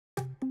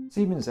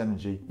Siemens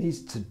Energy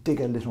needs to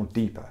dig a little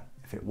deeper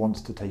if it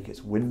wants to take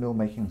its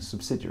windmill-making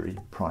subsidiary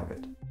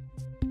private.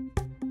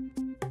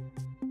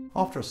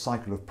 After a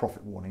cycle of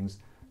profit warnings,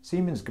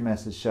 Siemens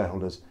Gamesa's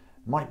shareholders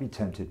might be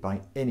tempted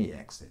by any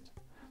exit.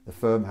 The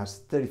firm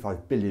has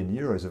 35 billion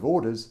euros of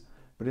orders,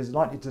 but is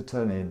likely to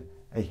turn in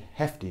a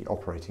hefty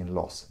operating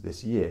loss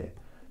this year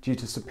due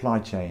to supply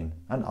chain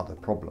and other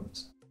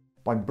problems.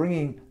 By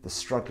bringing the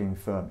struggling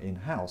firm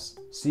in-house,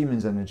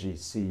 Siemens Energy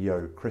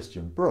CEO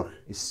Christian Bruch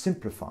is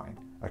simplifying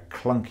a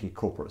clunky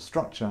corporate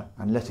structure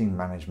and letting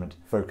management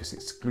focus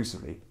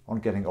exclusively on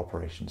getting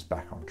operations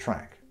back on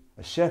track.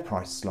 A share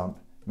price slump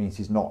means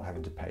he's not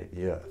having to pay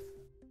the earth.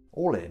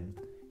 All in,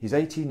 his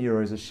 18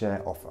 euros a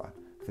share offer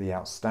for the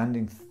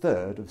outstanding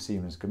third of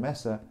Siemens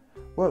Gamesa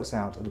works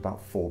out at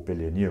about 4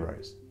 billion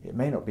euros. It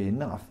may not be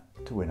enough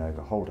to win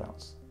over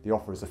holdouts. The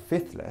offer is a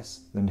fifth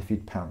less than if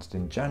he'd pounced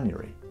in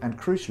January, and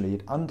crucially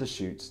it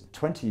undershoots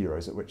 20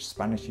 euros at which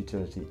Spanish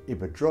utility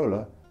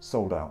Iberdrola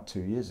sold out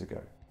 2 years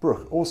ago.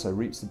 Bruch also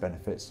reaps the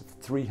benefits of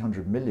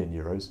 300 million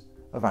euros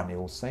of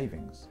annual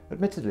savings.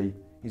 Admittedly,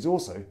 he's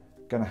also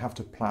going to have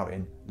to plough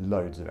in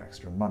loads of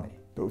extra money.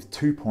 But with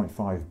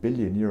 2.5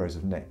 billion euros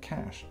of net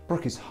cash,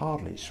 Bruch is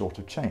hardly short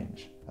of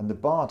change, and the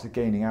bar to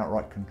gaining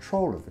outright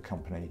control of the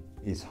company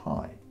is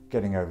high.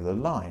 Getting over the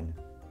line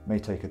may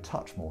take a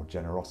touch more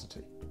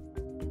generosity.